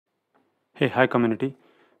Hey, hi community.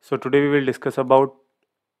 So today we will discuss about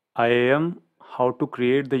IAM, how to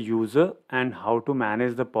create the user and how to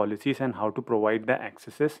manage the policies and how to provide the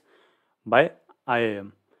accesses by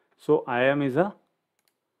IAM. So IAM is a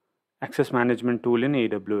access management tool in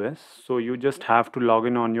AWS. So you just have to log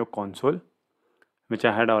in on your console, which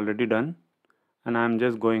I had already done, and I'm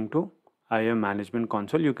just going to IAM management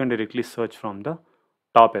console. You can directly search from the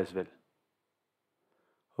top as well.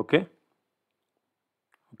 Okay.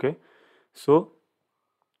 Okay. So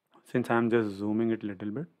since I'm just zooming it a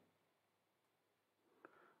little bit.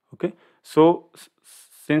 Okay, so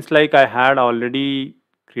since like I had already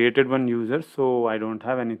created one user, so I don't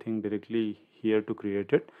have anything directly here to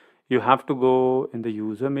create it. You have to go in the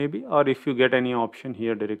user maybe, or if you get any option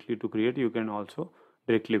here directly to create, you can also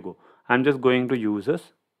directly go. I'm just going to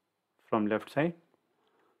users from left side.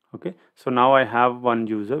 Okay, so now I have one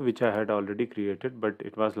user which I had already created, but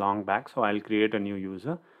it was long back, so I'll create a new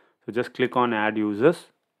user. So just click on add users.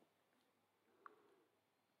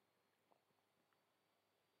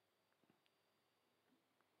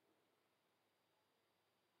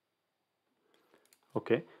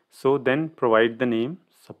 Okay, so then provide the name.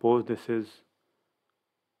 Suppose this is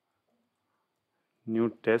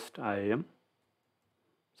new test IAM.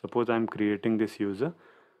 Suppose I'm creating this user,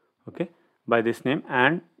 okay, by this name.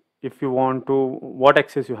 And if you want to, what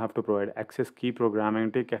access you have to provide, access key,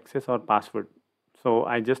 programmatic access, or password. So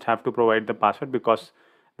I just have to provide the password because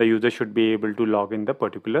the user should be able to log in the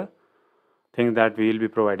particular thing that we will be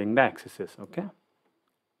providing the accesses. Okay.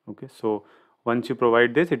 Okay, so once you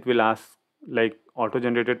provide this, it will ask like auto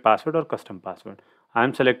generated password or custom password. I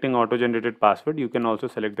am selecting auto generated password. You can also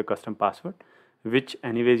select the custom password, which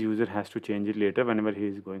anyways user has to change it later whenever he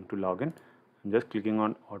is going to log in. I'm just clicking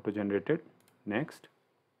on auto generated. Next.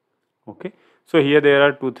 Okay, so here there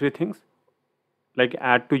are 2-3 things like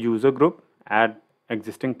add to user group, add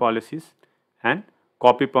existing policies, and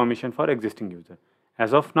copy permission for existing user.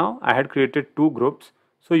 As of now, I had created 2 groups,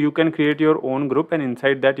 so you can create your own group and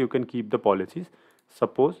inside that you can keep the policies.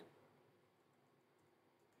 Suppose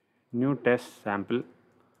new test sample,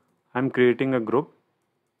 I'm creating a group.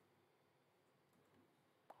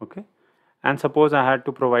 Okay, and suppose I had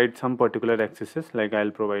to provide some particular accesses, like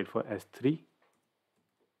I'll provide for S3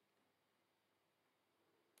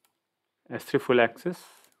 full access,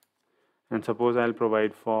 and suppose I'll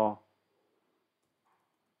provide for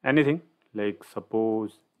anything like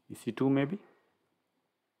suppose EC2 maybe.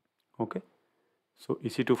 Okay, so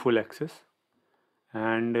EC2 full access,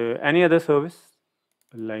 and any other service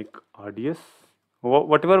like RDS,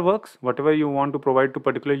 whatever works, whatever you want to provide to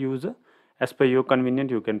particular user as per your convenient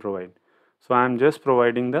you can provide. So I'm just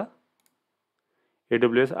providing the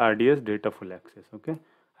AWS RDS data full access. Okay,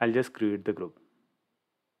 I'll just create the group.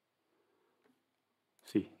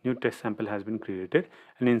 See, new test sample has been created,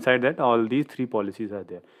 and inside that all these 3 policies are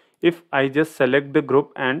there. If I just select the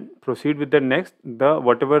group and proceed with the next, the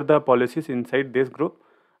whatever the policies inside this group,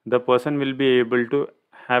 the person will be able to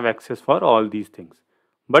have access for all these things.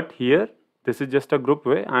 But here this is just a group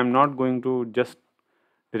way. I'm not going to just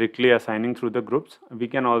directly assigning through the groups. We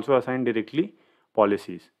can also assign directly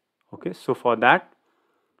policies. Okay, so for that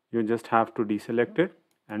you just have to deselect it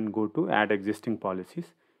and go to add existing policies,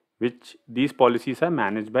 which these policies are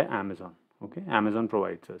managed by Amazon. Okay, Amazon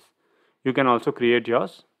provides us. You can also create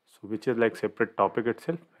yours, so which is like separate topic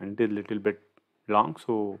itself, and it is little bit long,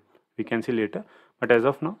 so we can see later. But as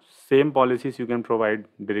of now, same policies you can provide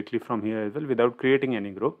directly from here as well without creating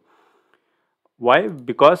any group. Why?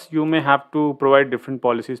 Because you may have to provide different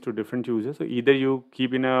policies to different users. So either you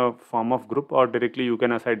keep in a form of group, or directly you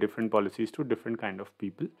can assign different policies to different kind of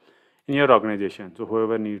people in your organization. So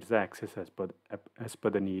whoever needs the access as per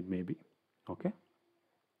the need maybe. Okay.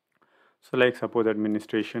 So like suppose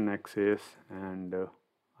administration access and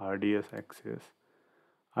RDS access,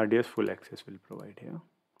 RDS full access will provide here.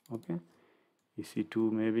 Okay.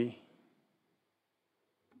 EC2 maybe,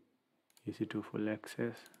 EC2 full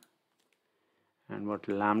access. And what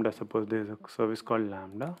Lambda, suppose there is a service called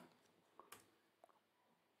Lambda.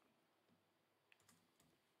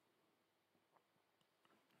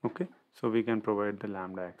 Okay, so we can provide the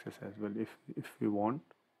Lambda access as well if we want.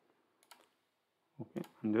 Okay,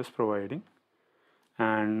 I'm just providing,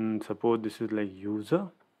 and suppose this is like user,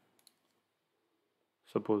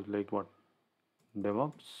 suppose like what,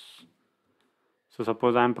 DevOps. So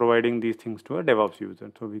suppose I'm providing these things to a DevOps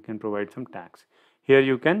user, so we can provide some tags. Here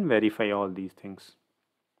you can verify all these things.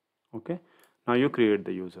 Okay, now you create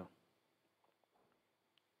the user.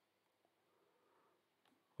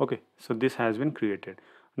 Okay, so this has been created.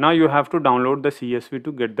 Now you have to download the CSV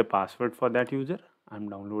to get the password for that user. I'm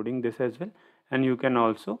downloading this as well, and you can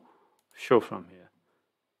also show from here.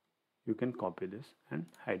 you can copy this and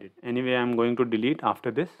hide it. Anyway, I'm going to delete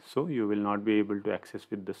after this, so you will not be able to access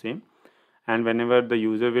with the same. And whenever the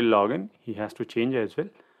user will log in, he has to change as well.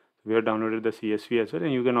 We have downloaded the CSV as well,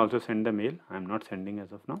 and you can also send the mail. I'm not sending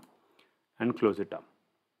as of now. And close it up.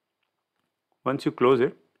 Once you close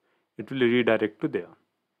it, it will redirect to there.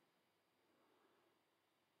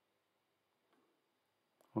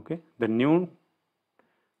 Okay, the new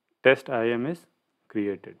test IAM is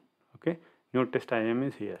created. Okay, new test IAM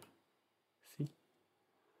is here.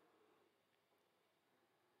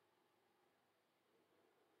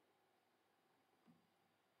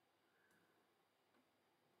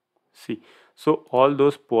 See, so all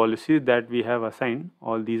those policies that we have assigned,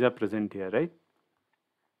 all these are present here, right?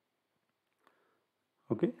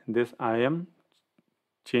 Okay, this IAM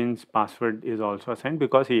change password is also assigned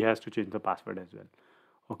because he has to change the password as well.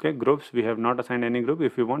 Okay, groups, we have not assigned any group.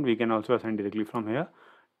 If you want, we can also assign directly from here.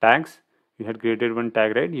 Tags, we had created one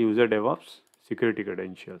tag, right? User DevOps security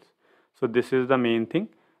credentials. So this is the main thing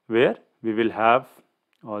where we will have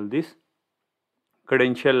all this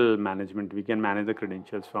credential management. We can manage the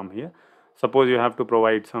credentials from here. Suppose you have to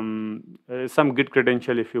provide some Git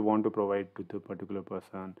credential if you want to provide to the particular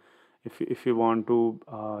person. If you want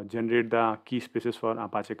to generate the key spaces for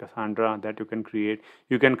Apache Cassandra, that you can create.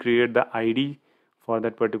 You can create the ID for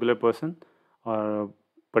that particular person or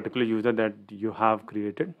particular user that you have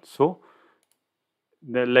created. So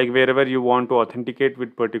like wherever you want to authenticate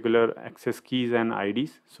with particular access keys and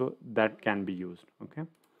IDs, so that can be used. Okay,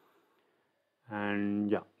 and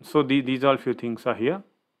yeah, so these all few things are here.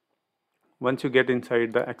 Once you get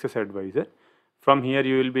inside the access advisor, from here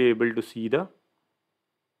you will be able to see the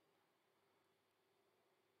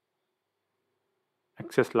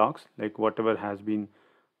access logs, like whatever has been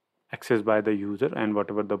accessed by the user and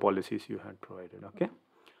whatever the policies you had provided. Okay,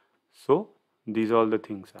 so these all the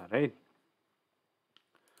things are right.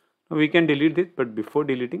 Now we can delete this, but before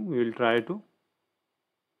deleting we will try to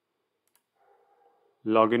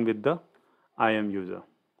log in with the IAM user.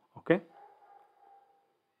 Okay,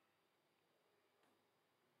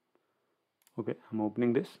 I'm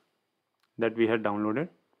opening this that we had downloaded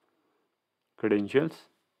credentials.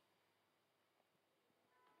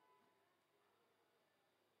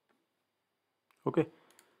 Okay,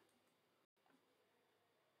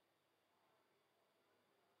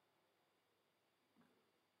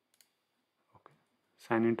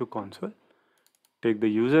 sign into console, take the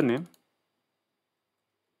username,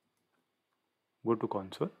 go to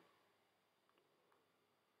console,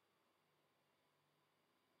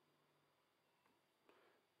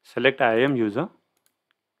 select IAM user,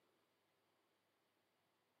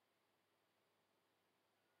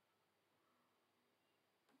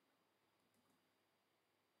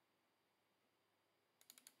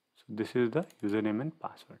 so this is the username and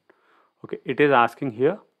password. Okay, it is asking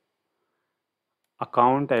here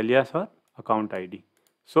account alias or account ID.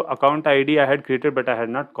 So account ID I had created but I had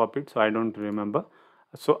not copied, so I don't remember.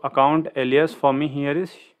 So account alias for me here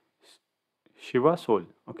is Shiva Soul.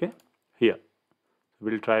 Okay, here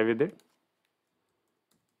we'll try with it.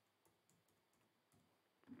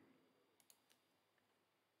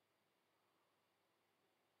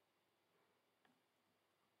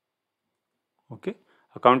 Okay,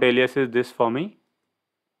 account alias is this for me,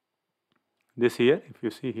 this here. If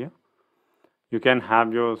you see here, you can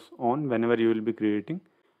have yours own whenever you will be creating.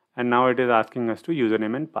 And now it is asking us to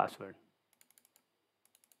username and password.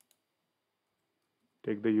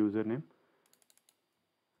 Take the username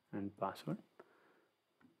and password.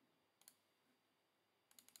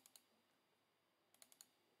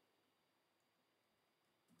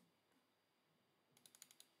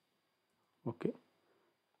 Okay,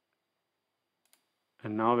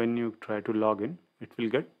 and now when you try to log in, it will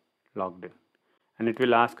get logged in and it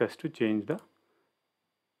will ask us to change the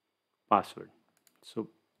password. So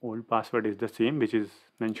old password is the same which is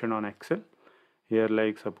mentioned on Excel here.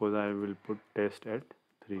 Like suppose I will put test at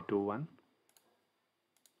 321,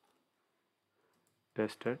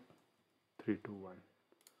 test at 321.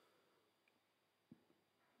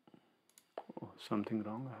 Oh, something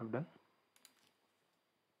wrong I have done.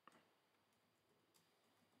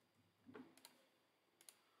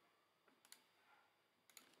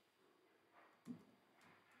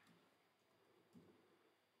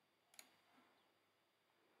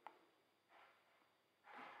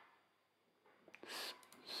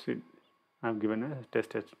 See, I've given a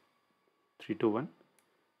test at 321.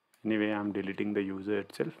 Anyway, I'm deleting the user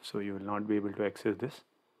itself, so you will not be able to access this.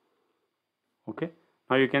 Okay,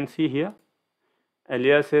 now you can see here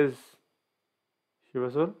alias is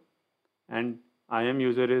Shivasol and IAM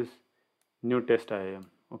user is new test IAM.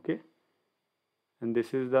 Okay, and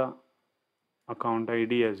this is the account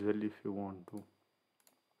ID as well if you want to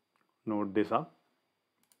note this up.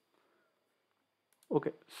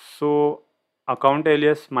 Okay, so account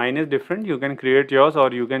alias mine is different. You can create yours,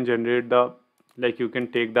 or you can generate the, like you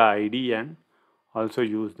can take the ID and also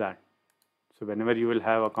use that. So whenever you will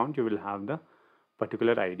have account, you will have the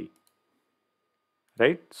particular ID,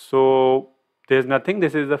 right? So there's nothing.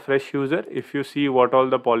 This is the fresh user. If you see what all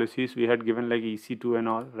the policies we had given, like EC2 and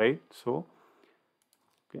all, right? So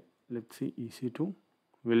okay, let's see, EC2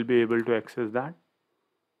 will be able to access that.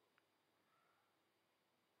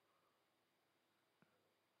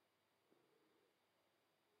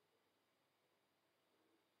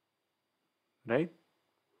 Right,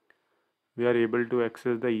 we are able to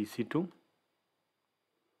access the EC2,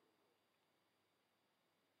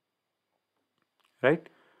 right?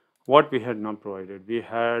 What we had not provided, we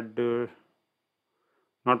had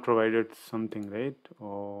not provided something, right?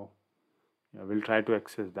 Or yeah, we'll try to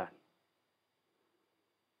access that.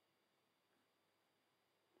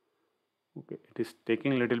 Okay, it is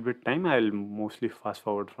taking a little bit time. I'll mostly fast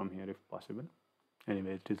forward from here if possible.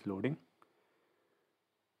 Anyway, it is loading.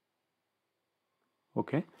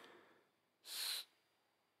 Okay,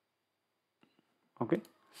 okay,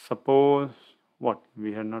 suppose what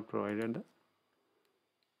we had not provided the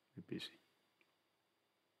VPC.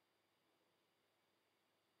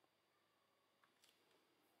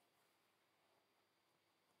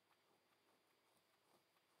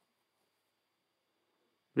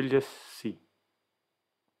 We'll just see.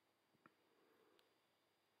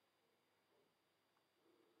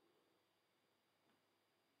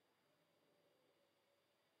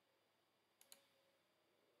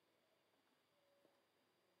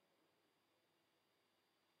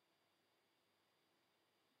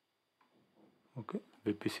 Okay,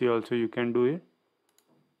 VPC also you can do it.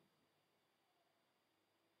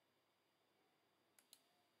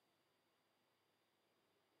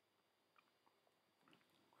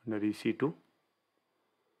 Under EC2.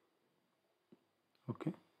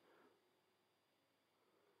 Okay,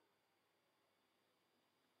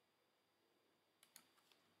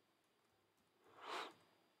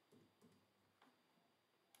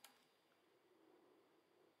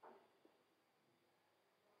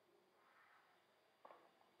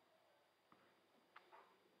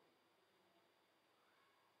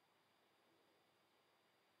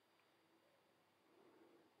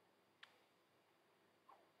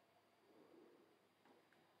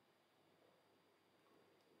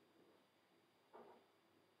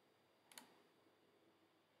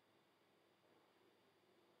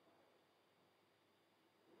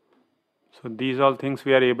 so these all things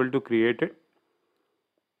we are able to create it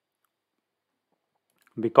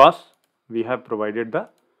because we have provided the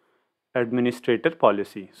administrator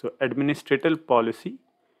policy. So administrator policy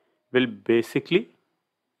will basically,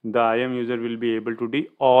 the IAM user will be able to do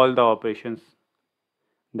all the operations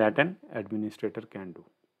that an administrator can do.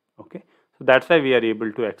 Okay, so that's why we are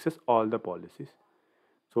able to access all the policies.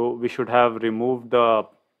 So we should have removed the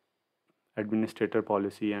administrator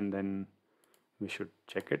policy and then we should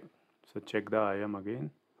check it. So check the IAM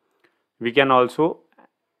again. We can also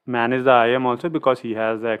manage the IAM also because he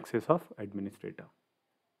has the access of administrator.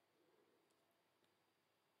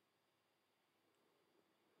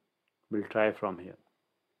 We'll try from here.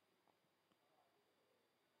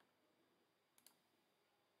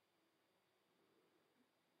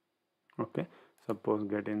 Okay, suppose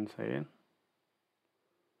get inside.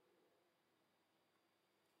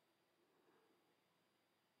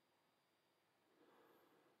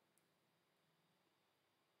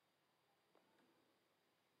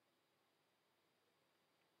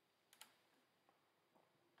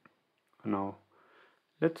 Now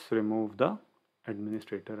let's remove the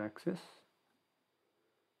administrator access,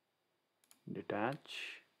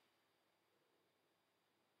 detach,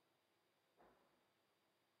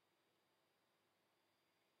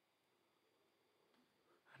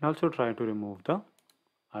 and also try to remove the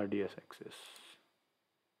RDS access.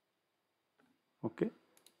 Okay,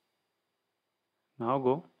 now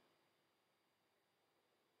go.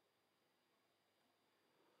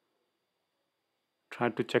 Try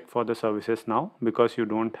to check for the services now because you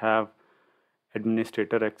don't have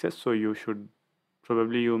administrator access, so you should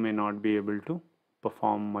probably, you may not be able to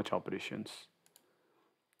perform much operations.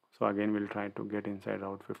 So again we'll try to get inside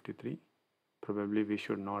Route 53. Probably we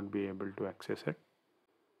should not be able to access it,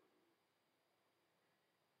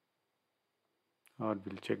 or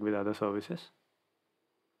we'll check with other services.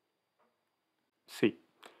 See,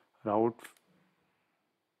 route.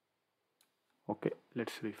 Okay,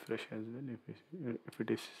 let's refresh as well if it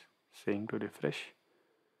is saying to refresh.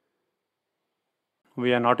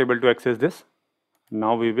 We are not able to access this.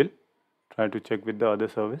 Now we will try to check with the other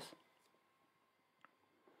service.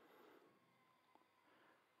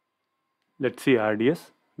 Let's see RDS,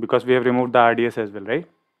 because we have removed the RDS as well, right?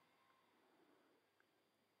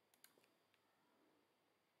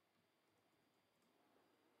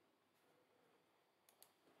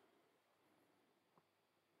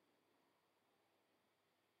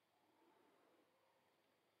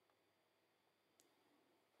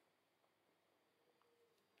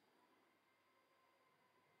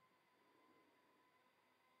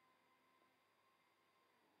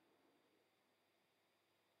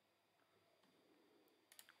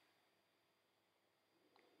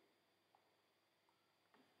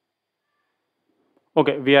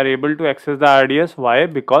 Okay, we are able to access the RDS. Why?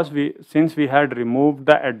 Because since we had removed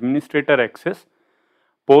the administrator access,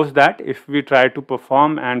 post that if we try to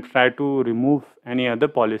perform and try to remove any other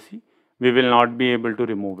policy, we will not be able to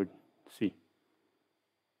remove it. See.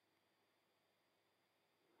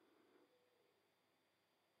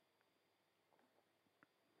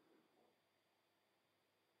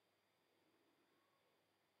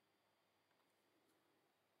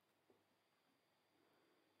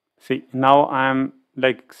 See, now I am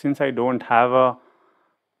like, since I don't have a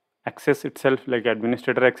access itself like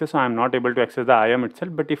administrator access, so I am not able to access the IAM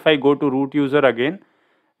itself. But if I go to root user again,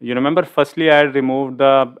 you remember firstly I had removed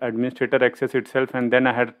the administrator access itself and then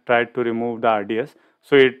I had tried to remove the RDS.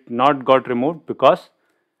 So it not got removed because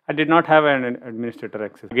I did not have an administrator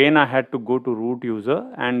access. Again I had to go to root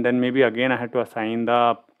user and then maybe again I had to assign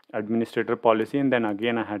the administrator policy, and then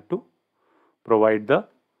again I had to provide the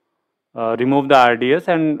remove the RDS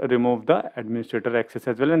and remove the administrator access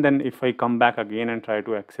as well. And then if I come back again and try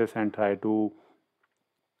to access and try to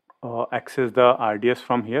access the RDS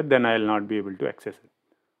from here, then I will not be able to access it.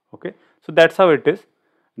 Okay, so that's how it is.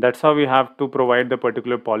 That's how we have to provide the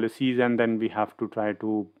particular policies, and then we have to try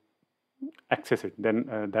to access it.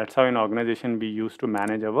 Then that's how in organization we used to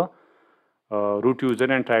manage our root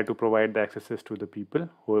user and try to provide the accesses to the people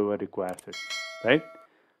whoever requires it, right?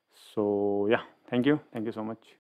 So yeah, thank you so much.